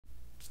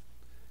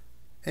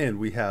And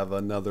we have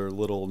another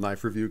little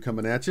knife review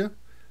coming at you.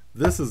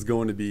 This is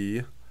going to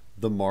be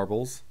the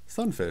Marbles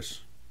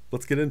Sunfish.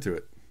 Let's get into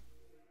it.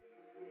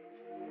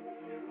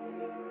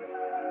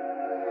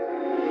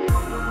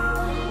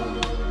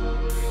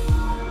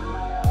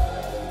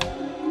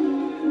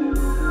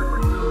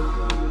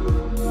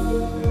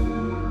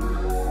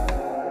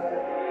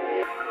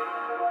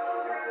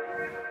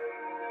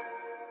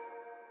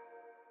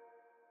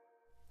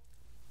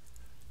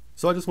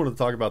 So I just wanted to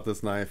talk about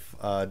this knife.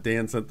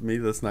 Dan sent me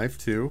this knife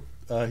too.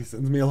 He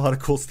sends me a lot of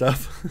cool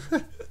stuff.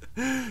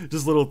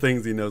 Just little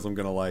things he knows I'm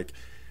going to like.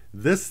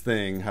 This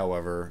thing,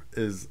 however,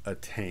 is a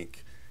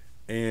tank.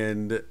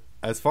 And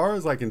as far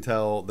as I can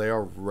tell, they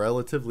are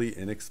relatively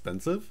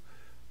inexpensive.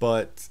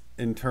 But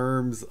in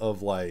terms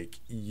of like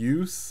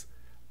use,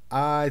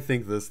 I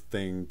think this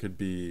thing could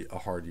be a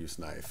hard use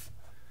knife.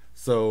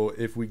 So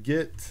if we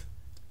get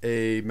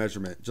a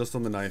measurement just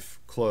on the knife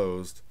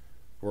closed,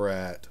 we're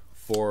at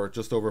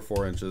just over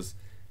 4 inches,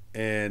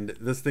 and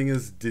this thing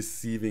is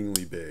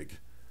deceivingly big.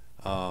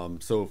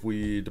 So if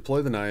we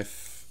deploy the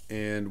knife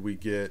and we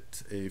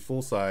get a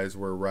full size,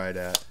 we're right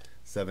at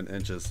 7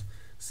 inches.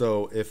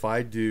 So if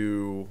I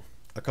do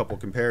a couple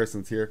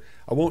comparisons here,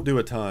 I won't do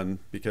a ton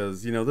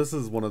because this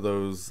is one of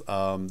those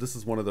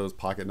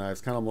pocket knives,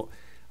 kind of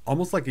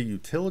almost like a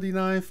utility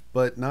knife,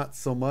 but not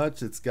so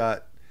much. It's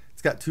got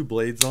 2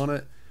 blades on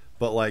it,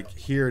 but like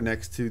here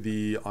next to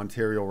the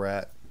Ontario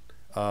Rat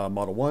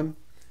Model 1.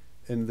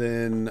 And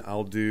then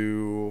I'll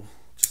do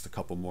just a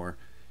couple more.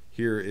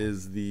 Here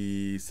is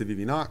the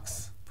Civivi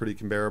Nox, pretty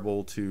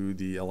comparable to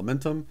the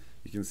Elementum.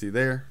 You can see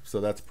there, so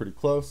that's pretty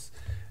close.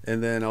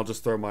 And then I'll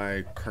just throw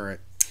my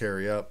current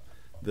carry up.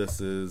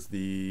 This is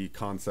the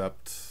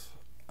Concept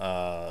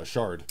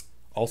Shard,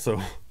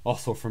 also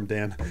from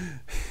Dan.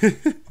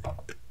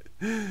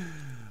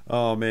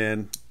 Oh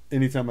man,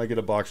 anytime I get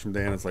a box from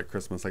Dan, it's like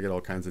Christmas. I get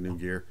all kinds of new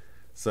gear.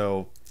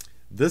 So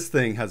this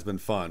thing has been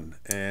fun,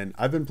 and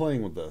I've been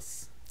playing with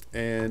this.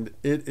 And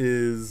it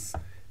is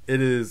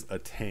a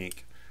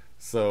tank.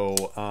 So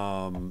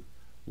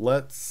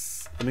let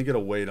me get a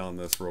weight on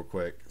this real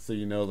quick so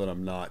you know that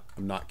I'm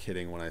not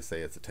kidding when I say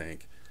it's a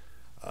tank.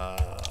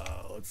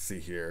 Let's see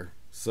here.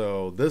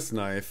 So this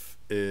knife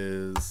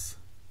is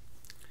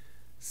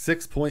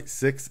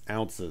 6.6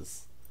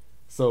 ounces.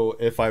 So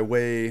if I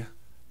weigh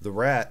the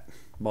Rat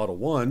Model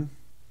 1,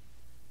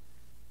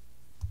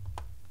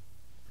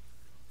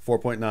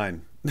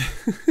 4.9.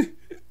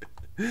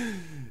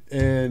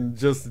 And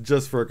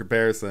just for a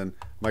comparison,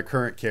 my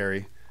current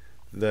carry,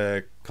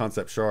 the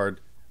Concept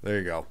Shard, there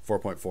you go,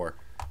 4.4.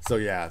 So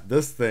yeah,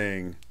 this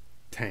thing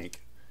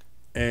tank,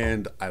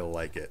 and I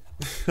like it.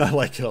 I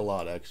like it a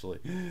lot actually.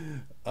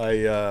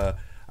 After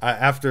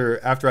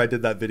I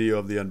did that video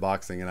of the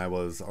unboxing, and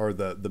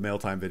the mail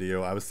time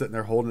video, I was sitting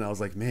there holding it, I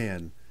was like,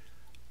 man,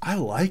 I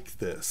like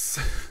this.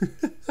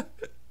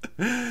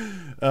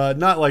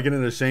 Not like in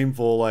a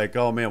shameful like,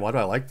 oh man, why do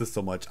I like this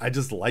so much? I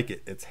just like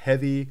it. It's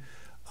heavy.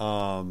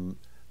 The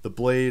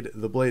blade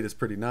is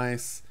pretty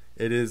nice.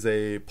 It is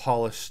a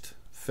polished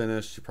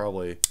finish. You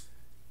probably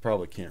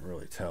can't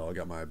really tell. I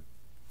got my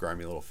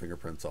grimy little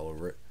fingerprints all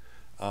over it.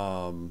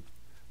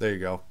 There you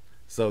go.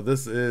 So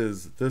this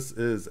is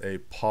a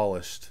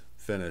polished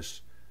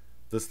finish.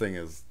 This thing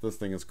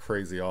is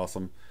crazy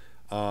awesome.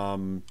 Let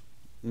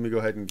me go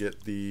ahead and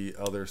get the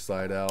other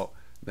side out.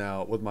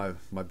 Now with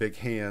my big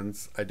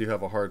hands, I do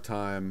have a hard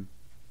time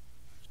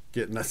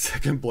getting that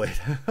second blade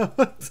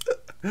out.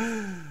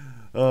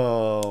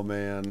 Oh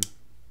man.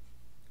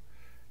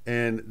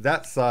 And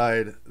that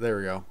side, there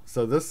we go.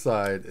 So this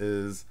side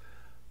is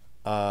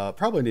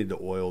probably need to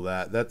oil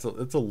that. It's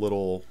a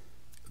little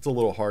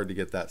hard to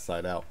get that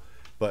side out.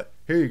 But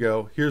here you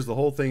go. Here's the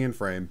whole thing in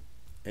frame.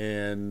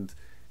 And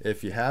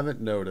if you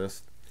haven't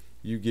noticed,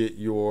 you get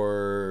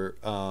your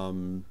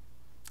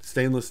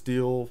stainless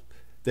steel.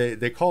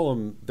 They call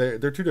them, they're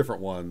 2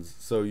 different ones.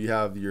 So you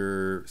have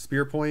your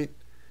spear point,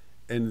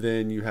 and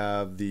then you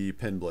have the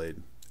pin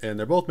blade. And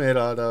they're both made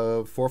out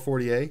of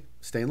 440A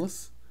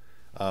stainless,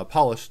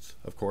 polished,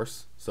 of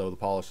course. So the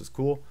polish is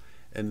cool.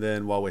 And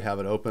then while we have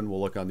it open, we'll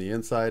look on the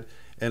inside.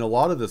 And a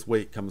lot of this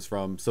weight comes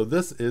from, so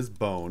this is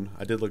bone.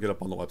 I did look it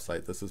up on the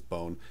website. This is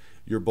bone.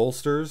 Your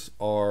bolsters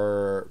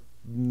are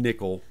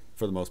nickel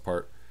for the most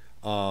part,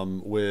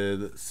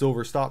 with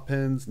silver stop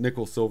pins,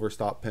 nickel silver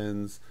stop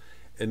pins.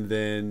 And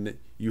then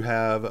you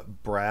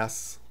have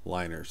brass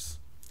liners.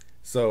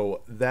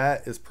 So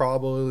that is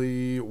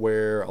probably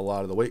where a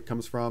lot of the weight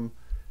comes from.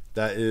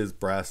 That is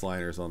brass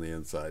liners on the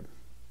inside.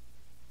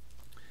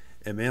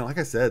 And man, like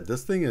I said,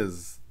 this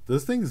thing's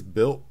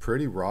built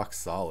pretty rock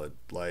solid.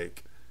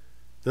 Like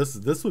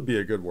this would be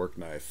a good work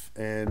knife,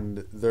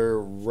 and they're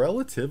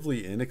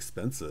relatively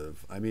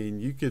inexpensive. I mean,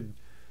 you could,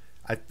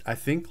 I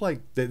think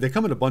like they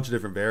come in a bunch of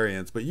different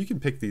variants, but you can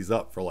pick these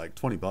up for like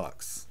 20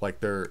 bucks. Like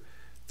they're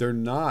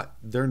not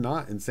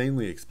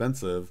insanely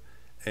expensive,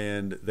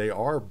 and they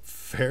are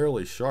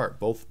fairly sharp.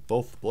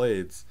 Both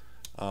blades.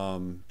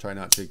 Try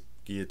not to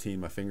guillotine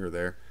my finger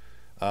there.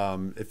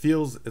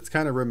 It's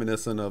kind of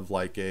reminiscent of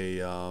like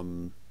a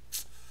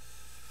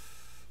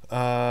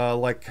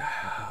like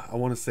I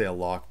want to say a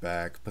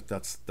lockback, but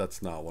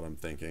that's not what I'm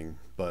thinking.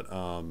 But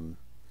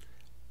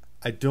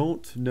I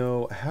don't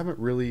know. I haven't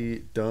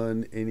really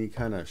done any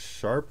kind of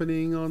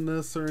sharpening on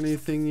this or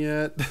anything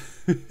yet.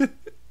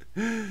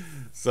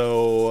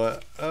 So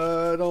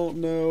I don't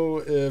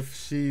know if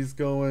she's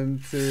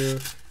going to.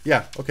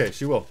 Yeah, okay,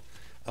 she will.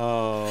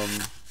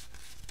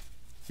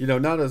 You know,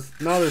 not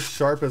as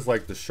sharp as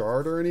like the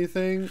Shard or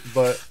anything,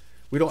 but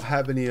we don't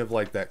have any of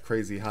like that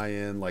crazy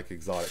high-end like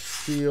exotic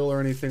steel or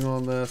anything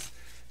on this.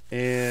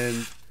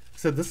 And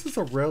so this is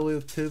a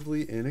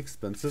relatively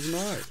inexpensive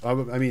knife. I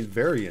mean,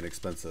 very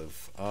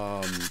inexpensive.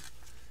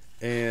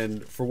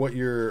 And for what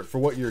you're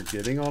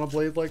getting on a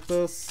blade like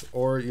this,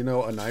 or you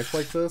know, a knife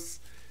like this,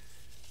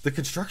 the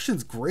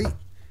construction's great.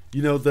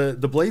 You know,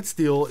 the blade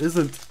steel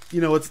isn't,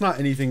 you know, it's not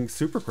anything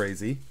super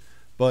crazy,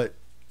 but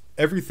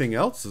everything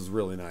else is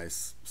really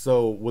nice.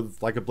 So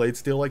with like a blade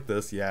steel like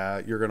this,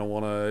 yeah, you're gonna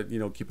want to, you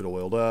know, keep it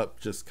oiled up,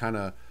 just kind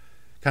of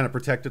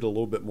protect it a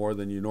little bit more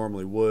than you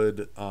normally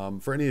would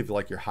for any of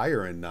like your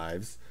higher end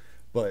knives.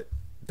 But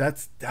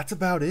that's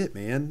about it,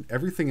 man.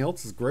 Everything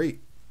else is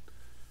great.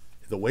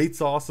 The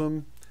weight's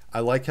awesome. I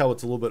like how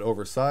it's a little bit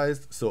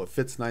oversized, so it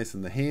fits nice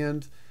in the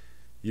hand.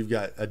 You've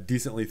got a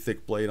decently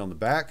thick blade on the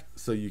back,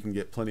 so you can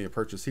get plenty of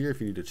purchase here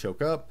if you need to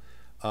choke up.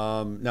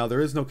 Now there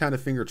is no kind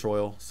of finger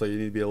choil, so you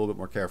need to be a little bit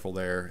more careful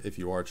there if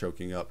you are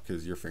choking up,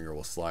 because your finger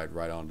will slide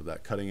right onto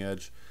that cutting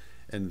edge,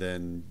 and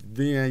then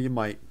yeah, you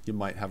might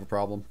have a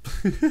problem.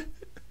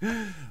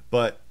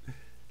 But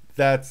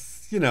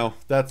that's, you know,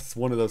 that's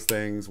one of those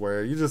things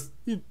where you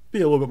be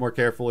a little bit more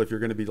careful if you're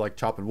going to be like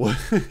chopping wood.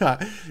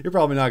 You're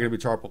probably not going to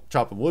be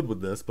chopping wood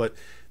with this, but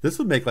this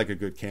would make like a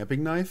good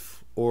camping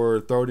knife,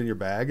 or throw it in your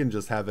bag and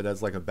just have it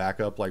as like a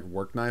backup like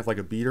work knife, like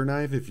a beater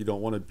knife if you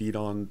don't want to beat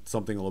on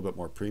something a little bit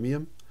more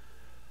premium.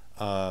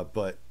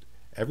 But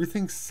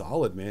everything's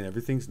solid, man.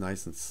 Everything's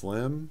nice and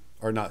slim,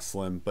 or not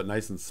slim, but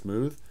nice and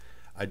smooth.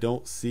 I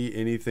don't see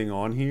anything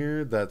on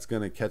here that's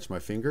going to catch my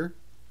finger.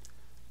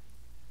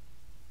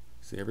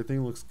 See,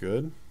 everything looks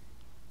good.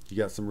 You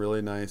got some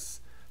really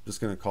nice, I'm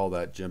just going to call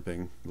that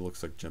jimping. It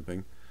looks like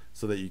jimping,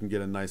 so that you can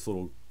get a nice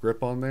little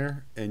grip on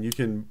there, and you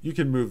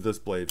can move this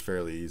blade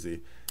fairly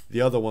easy.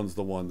 The other one's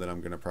the one that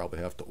I'm going to probably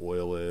have to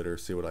oil it or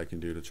see what I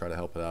can do to try to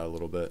help it out a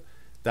little bit.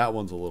 That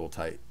one's a little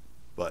tight,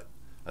 but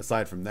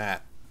aside from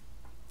that,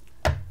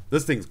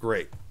 this thing's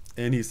great.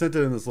 And he sent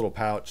it in this little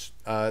pouch.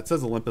 It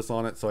says Olympus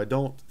on it, so I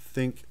don't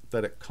think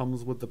that it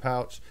comes with the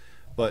pouch,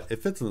 but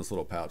it fits in this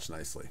little pouch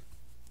nicely.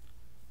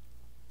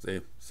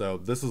 See, so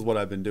this is what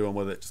I've been doing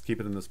with it. Just keep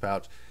it in this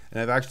pouch,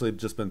 and I've actually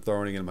just been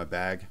throwing it in my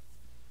bag.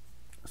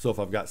 So if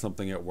I've got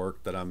something at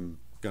work that I'm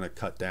gonna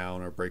cut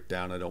down or break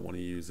down, I don't want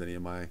to use any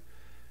of my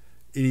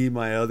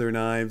other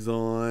knives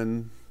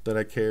on that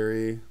I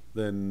carry,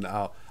 then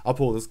I'll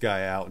pull this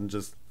guy out and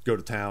just go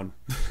to town.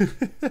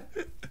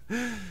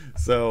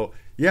 So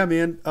yeah,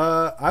 man,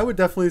 I would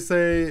definitely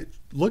say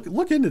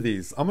look into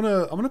these. I'm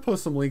gonna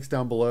post some links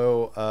down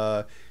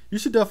below. You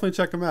should definitely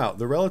check them out.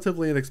 They're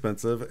relatively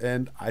inexpensive,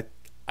 and I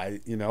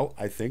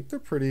think they're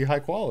pretty high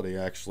quality,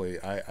 actually.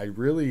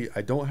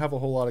 I don't have a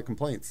whole lot of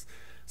complaints.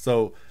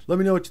 So let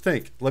me know what you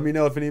think. Let me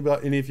know if any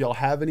of y'all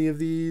have any of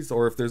these,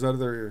 or if there's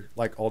other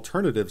like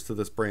alternatives to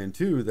this brand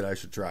too that I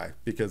should try,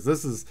 because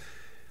this is,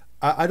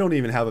 I don't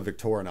even have a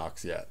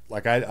Victorinox yet.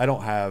 Like I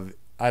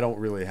don't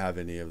really have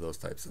any of those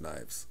types of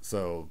knives.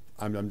 So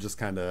I'm just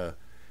kind of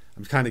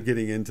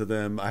getting into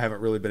them. I haven't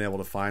really been able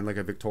to find like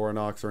a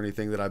Victorinox or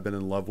anything that I've been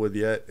in love with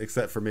yet,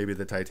 except for maybe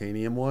the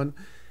titanium one.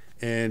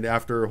 And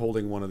after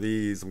holding one of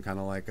these, I'm kind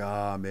of like,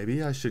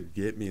 maybe I should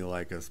get me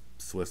like a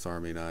Swiss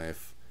Army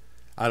knife.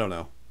 I don't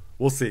know.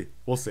 We'll see.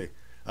 We'll see.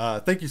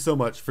 Thank you so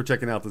much for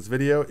checking out this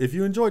video. If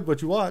you enjoyed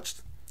what you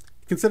watched,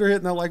 consider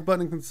hitting that like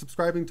button and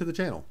subscribing to the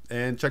channel,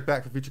 and check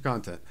back for future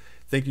content.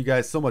 Thank you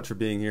guys so much for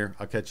being here.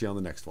 I'll catch you on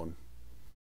the next one.